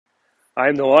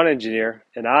I'm the lawn engineer,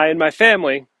 and I and my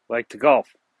family like to golf.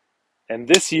 And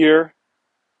this year,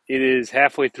 it is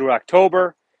halfway through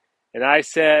October, and I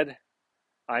said,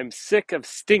 I'm sick of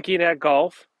stinking at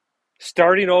golf,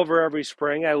 starting over every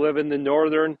spring. I live in the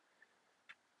northern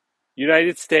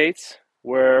United States,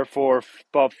 where for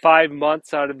about 5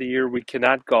 months out of the year we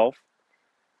cannot golf.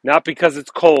 Not because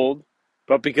it's cold,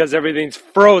 but because everything's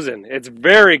frozen. It's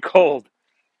very cold.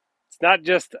 It's not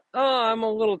just, oh, I'm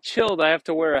a little chilled, I have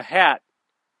to wear a hat.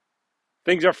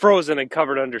 Things are frozen and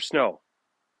covered under snow.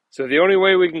 So the only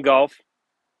way we can golf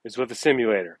is with a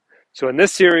simulator. So in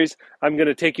this series, I'm going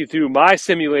to take you through my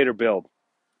simulator build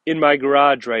in my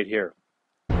garage right here.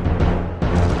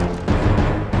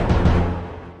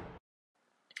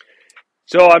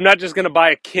 So I'm not just going to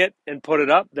buy a kit and put it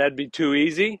up. That'd be too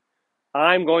easy.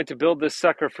 I'm going to build this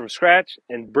sucker from scratch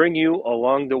and bring you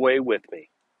along the way with me.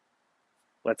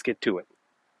 Let's get to it.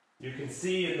 You can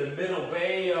see in the middle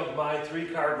bay of my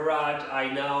 3-car garage, I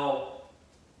now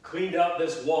cleaned up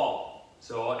this wall.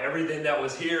 So everything that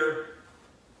was here,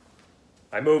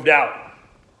 I moved out.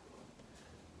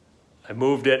 I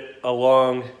moved it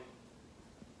along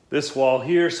this wall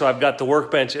here, so I've got the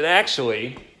workbench. And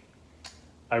actually,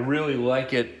 I really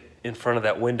like it in front of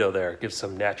that window there. It gives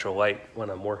some natural light when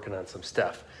I'm working on some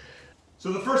stuff.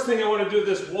 So the first thing I want to do with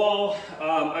this wall,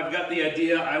 I've got the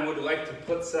idea I would like to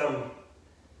put some,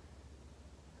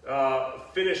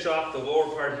 finish off the lower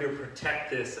part here,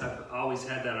 protect this. I've always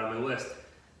had that on my list.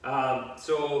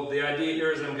 So the idea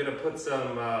here is I'm going to put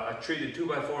some a treated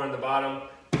 2x4 on the bottom.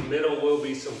 The middle will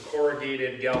be some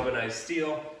corrugated galvanized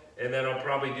steel, and then I'll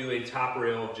probably do a top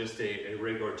rail of just a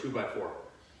regular 2x4.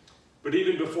 But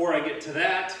even before I get to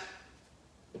that,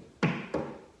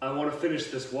 I want to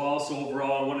finish this wall. So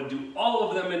overall, I want to do all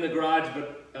of them in the garage,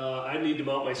 but I need to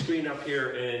mount my screen up here,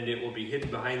 and it will be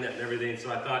hidden behind that and everything.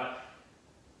 So I thought,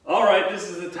 all right, this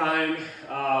is the time.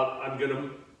 I've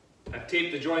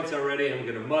taped the joints already. I'm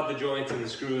going to mud the joints and the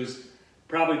screws,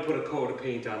 probably put a coat of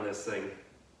paint on this thing.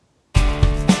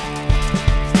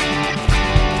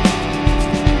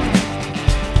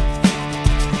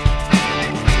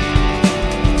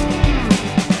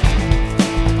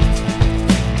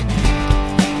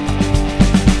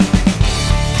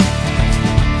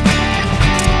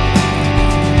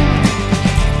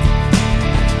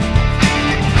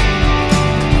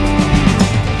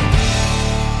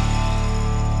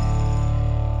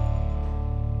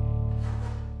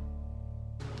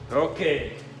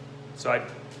 Okay, so I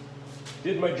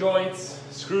did my joints,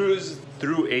 screws,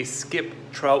 threw a skip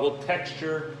trowel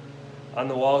texture on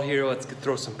the wall here. Let's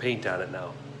throw some paint on it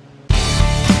now.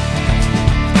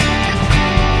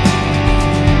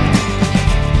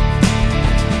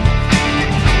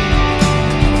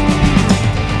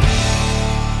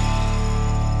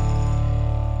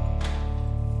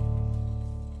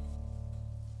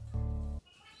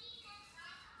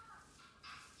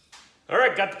 All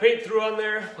right, got the paint through on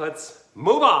there. Let's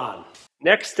move on.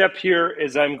 Next step here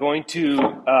is I'm going to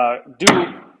do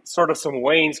sort of some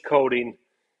wainscoting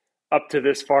up to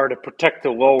this far to protect the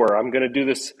lower. I'm going to do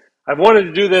this. I've wanted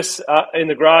to do this in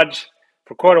the garage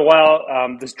for quite a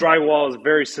while. This drywall is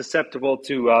very susceptible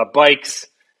to bikes.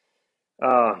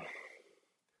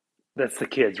 That's the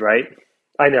kids, right?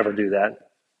 I never do that.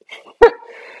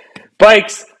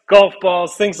 Bikes, golf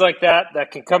balls, things like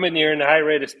that can come in here in a high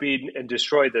rate of speed and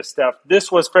destroy this stuff.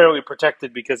 This was fairly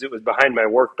protected because it was behind my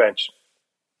workbench.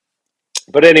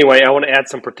 But anyway, I want to add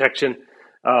some protection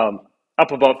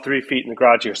up about 3 feet in the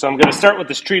garage here. So I'm going to start with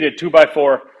this treated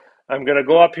 2x4. I'm going to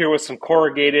go up here with some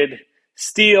corrugated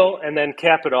steel and then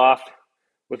cap it off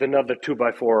with another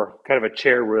 2x4, kind of a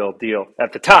chair rail deal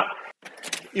at the top.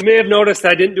 You may have noticed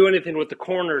I didn't do anything with the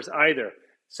corners either.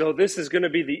 So this is going to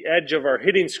be the edge of our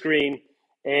hitting screen,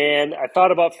 and I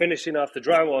thought about finishing off the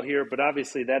drywall here, but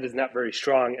obviously that is not very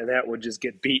strong, and that would just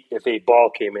get beat if a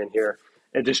ball came in here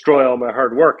and destroy all my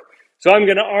hard work. So I'm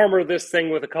going to armor this thing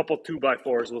with a couple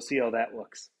 2x4s. We'll see how that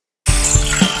looks.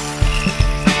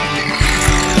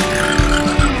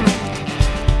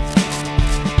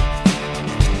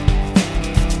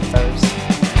 There's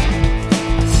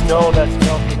snow that's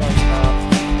melted on top.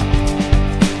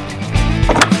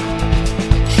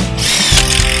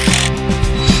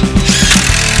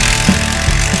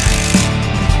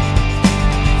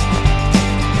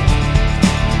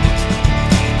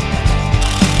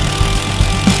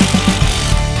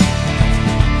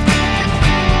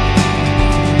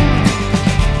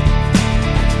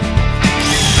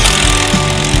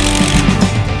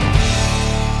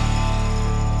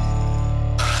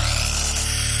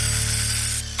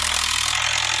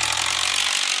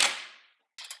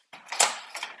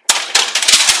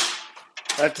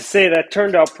 I have to say that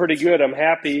turned out pretty good. I'm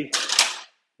happy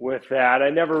with that.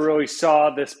 I never really saw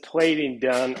this plating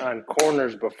done on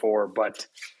corners before, but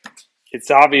it's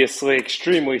obviously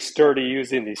extremely sturdy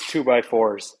using these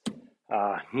 2x4s.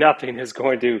 Nothing is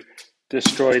going to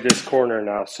destroy this corner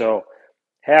now. So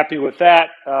happy with that.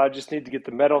 Just need to get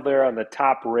the metal there on the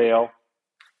top rail,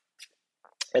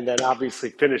 and then obviously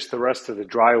finish the rest of the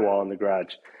drywall in the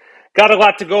garage. Got a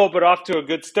lot to go, but off to a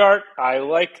good start. I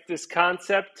like this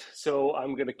concept, so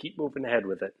I'm going to keep moving ahead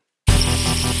with it.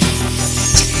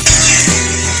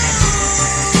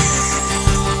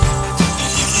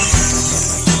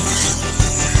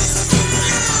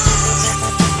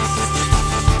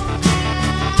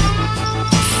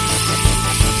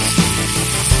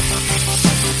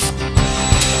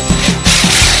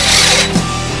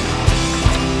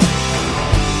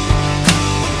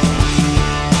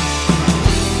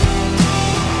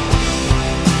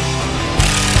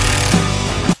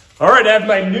 All right, I have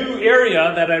my new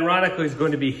area that ironically is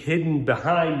going to be hidden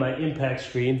behind my impact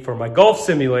screen for my golf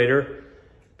simulator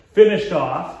finished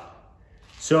off.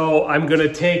 So I'm going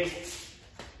to take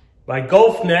my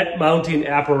golf net mounting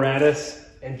apparatus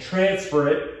and transfer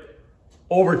it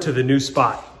over to the new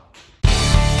spot.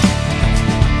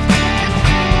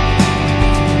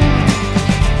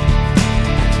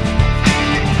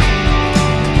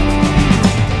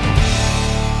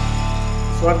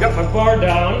 So I've got my bar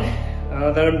down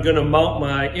that I'm going to mount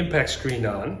my impact screen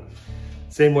on,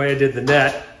 same way I did the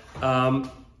net. And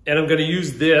I'm going to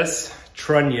use this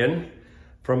trunnion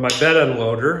from my bed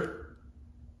unloader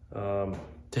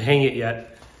to hang it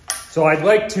yet. So I'd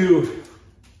like to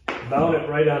mount it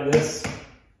right on this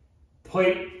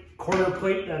plate, corner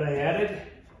plate that I added.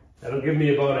 That'll give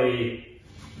me about a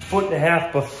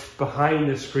 1.5 feet behind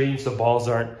the screen so balls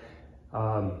aren't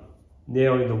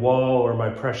nailing the wall or my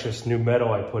precious new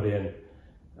metal I put in.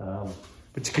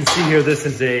 But you can see here, this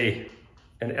is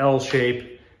an L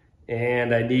shape,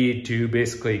 and I need to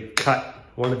basically cut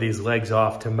one of these legs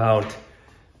off to mount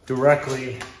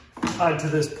directly onto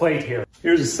this plate here.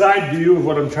 Here's a side view of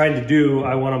what I'm trying to do.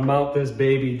 I want to mount this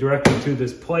baby directly to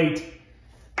this plate.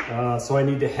 So I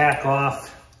need to hack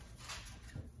off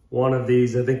one of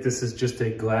these. I think this is just a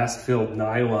glass-filled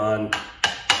nylon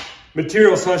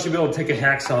material, so I should be able to take a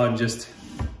hacksaw and just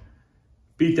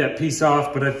beat that piece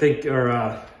off, but I think,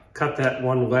 cut that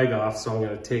one leg off. So I'm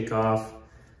going to take off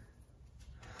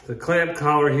the clamp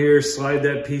collar here, slide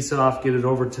that piece off, get it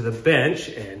over to the bench,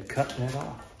 and cut that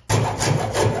off.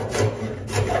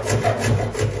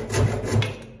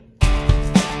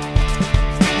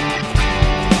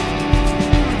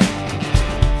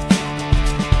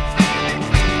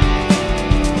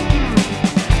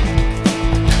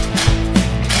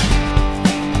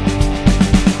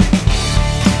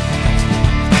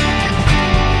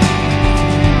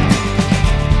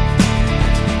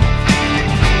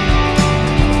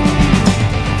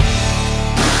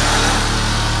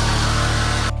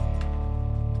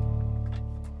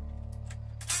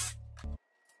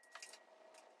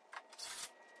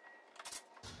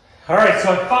 All right,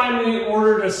 so I finally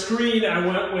ordered a screen. I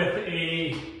went with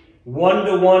a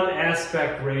 1:1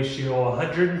 aspect ratio,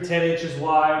 110 inches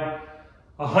wide,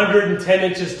 110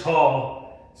 inches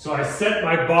tall. So I set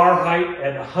my bar height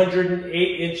at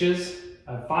 108 inches.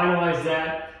 I finalized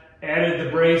that, added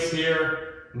the brace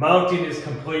here. Mounting is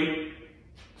complete.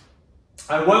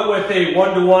 I went with a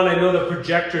 1:1. I know the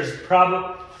projector's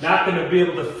probably not going to be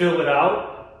able to fill it out.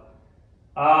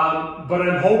 But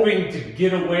I'm hoping to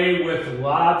get away with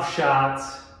lob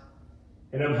shots,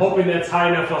 and I'm hoping that's high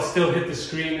enough I'll still hit the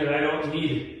screen and I don't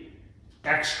need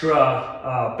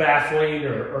extra baffling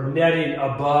or netting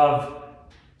above.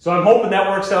 So I'm hoping that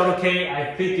works out okay.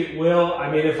 I think it will.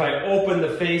 I mean, if I open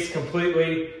the face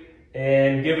completely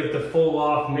and give it the full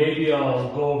off, maybe I'll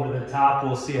go over the top.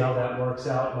 We'll see how that works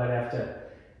out. Might have to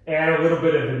add a little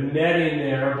bit of netting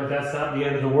there, but that's not the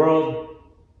end of the world.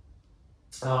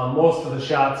 Most of the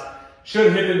shots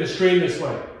should hit in the screen this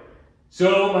way.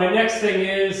 So my next thing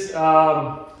is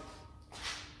to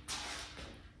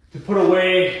put a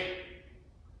way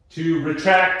to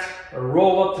retract or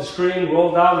roll up the screen,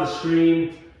 roll down the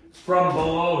screen from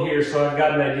below here. So I've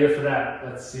got an idea for that.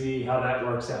 Let's see how that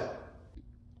works out.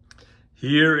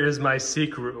 Here is my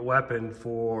secret weapon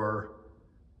for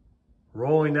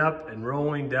rolling up and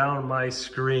rolling down my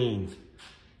screen.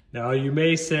 Now you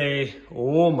may say,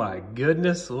 oh my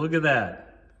goodness, look at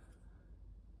that.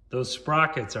 Those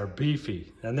sprockets are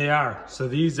beefy, and they are. So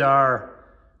these are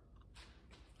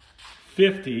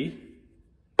 50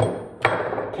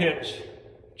 pitch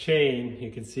chain, you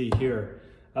can see here.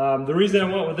 The reason I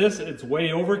went with this, it's way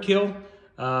overkill.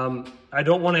 I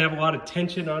don't want to have a lot of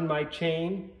tension on my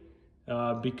chain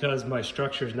because my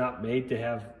structure is not made to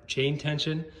have chain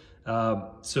tension.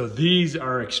 So these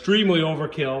are extremely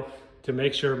overkill to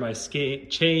make sure my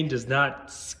chain does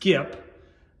not skip.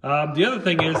 The other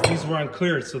thing is these were on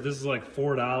clearance, so this is like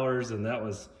 $4 and that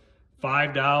was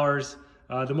 $5.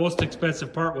 The most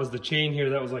expensive part was the chain here,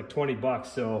 that was like 20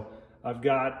 bucks. So I've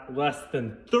got less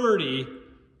than 30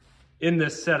 in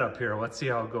this setup here. Let's see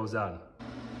how it goes on.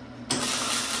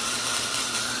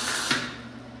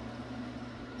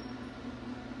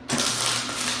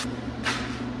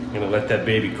 I'm gonna let that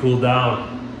baby cool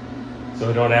down so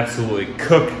I don't absolutely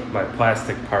cook my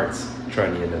plastic parts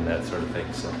trunnion and that sort of thing.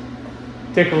 So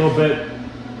take a little bit,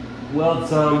 weld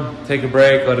some, take a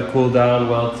break, let it cool down,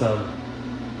 weld some.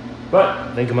 But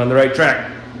I think I'm on the right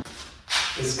track.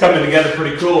 This is coming together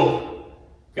pretty cool.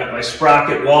 Got my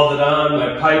sprocket welded on,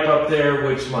 my pipe up there,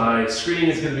 which my screen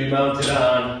is gonna be mounted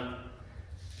on.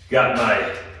 Got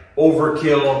my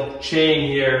overkill chain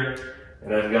here,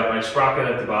 and I've got my sprocket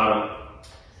at the bottom.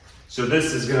 So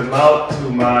this is going to mount to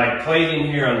my plating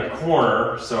here on the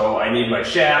corner. So I need my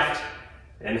shaft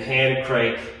and hand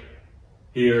crank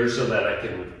here so that I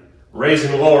can raise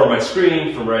and lower my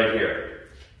screen from right here.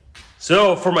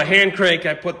 So for my hand crank,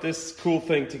 I put this cool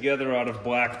thing together out of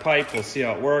black pipe. We'll see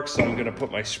how it works. So I'm going to put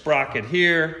my sprocket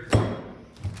here.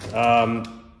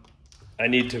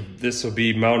 This will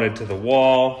be mounted to the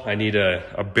wall. I need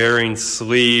a bearing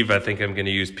sleeve. I think I'm going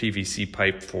to use PVC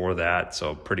pipe for that.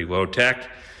 So pretty low tech.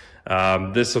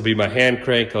 This will be my hand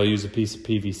crank. I'll use a piece of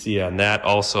PVC on that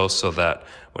also so that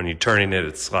when you're turning it,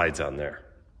 it slides on there.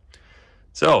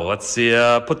 So let's see,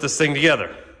 put this thing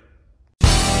together.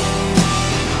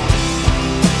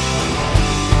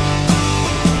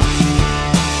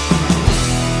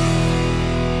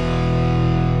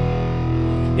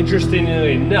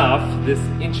 Interestingly enough, this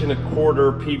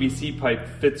 1.25" PVC pipe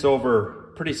fits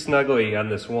over pretty snugly on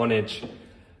this 1-inch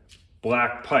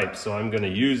black pipe. So I'm going to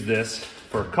use this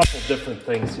for a couple different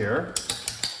things here.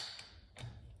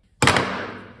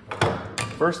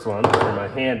 First one for my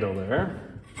handle there.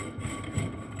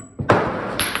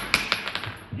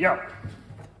 Yep.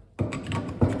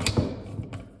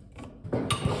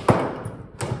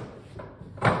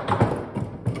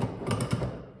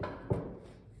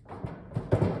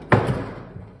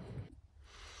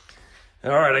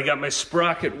 All right, I got my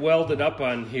sprocket welded up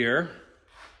on here.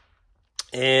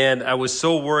 And I was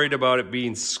so worried about it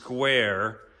being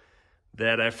square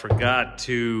that I forgot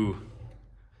to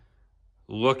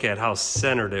look at how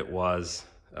centered it was.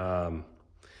 So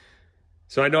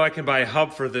I know I can buy a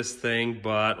hub for this thing,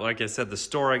 but like I said, the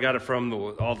store I got it from,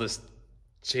 all this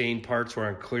chain parts were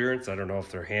on clearance. I don't know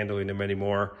if they're handling them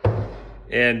anymore.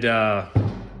 And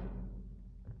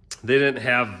they didn't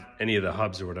have any of the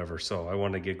hubs or whatever, so I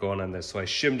wanted to get going on this. So I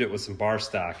shimmed it with some bar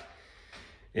stock.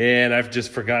 And I've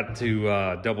just forgot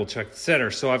to double check the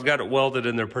center. So I've got it welded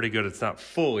in there pretty good. It's not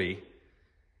fully.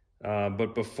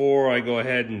 But before I go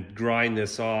ahead and grind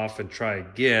this off and try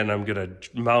again, I'm gonna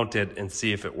mount it and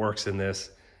see if it works in this.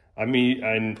 I'm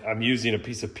using a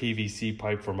piece of PVC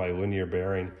pipe for my linear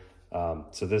bearing.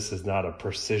 So this is not a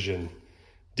precision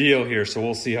deal here. So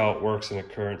we'll see how it works in the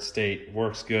current state.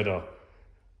 Works good. I'll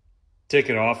take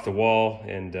it off the wall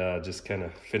and just kind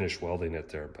of finish welding it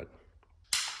there. But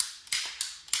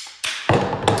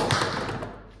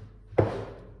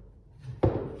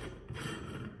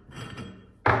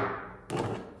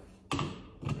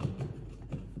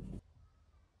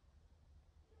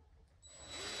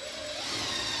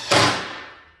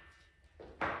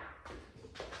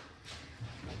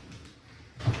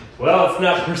well, it's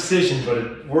not precision, but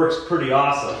it works pretty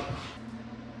awesome.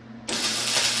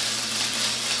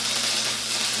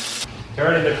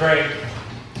 Turning the crank,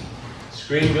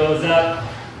 screen goes up,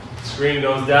 screen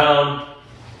goes down.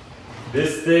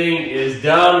 This thing is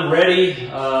down, ready.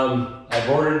 I've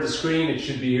ordered the screen, it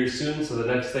should be here soon, so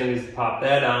the next thing is to pop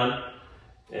that on.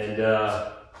 And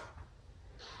now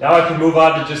I can move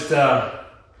on to just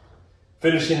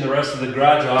finishing the rest of the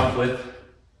garage off with.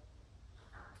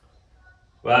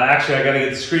 Well, actually, I gotta get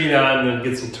the screen on and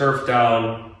get some turf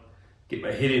down, get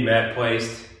my heating mat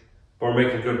placed. We're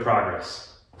making good progress.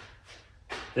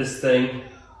 This thing,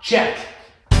 check.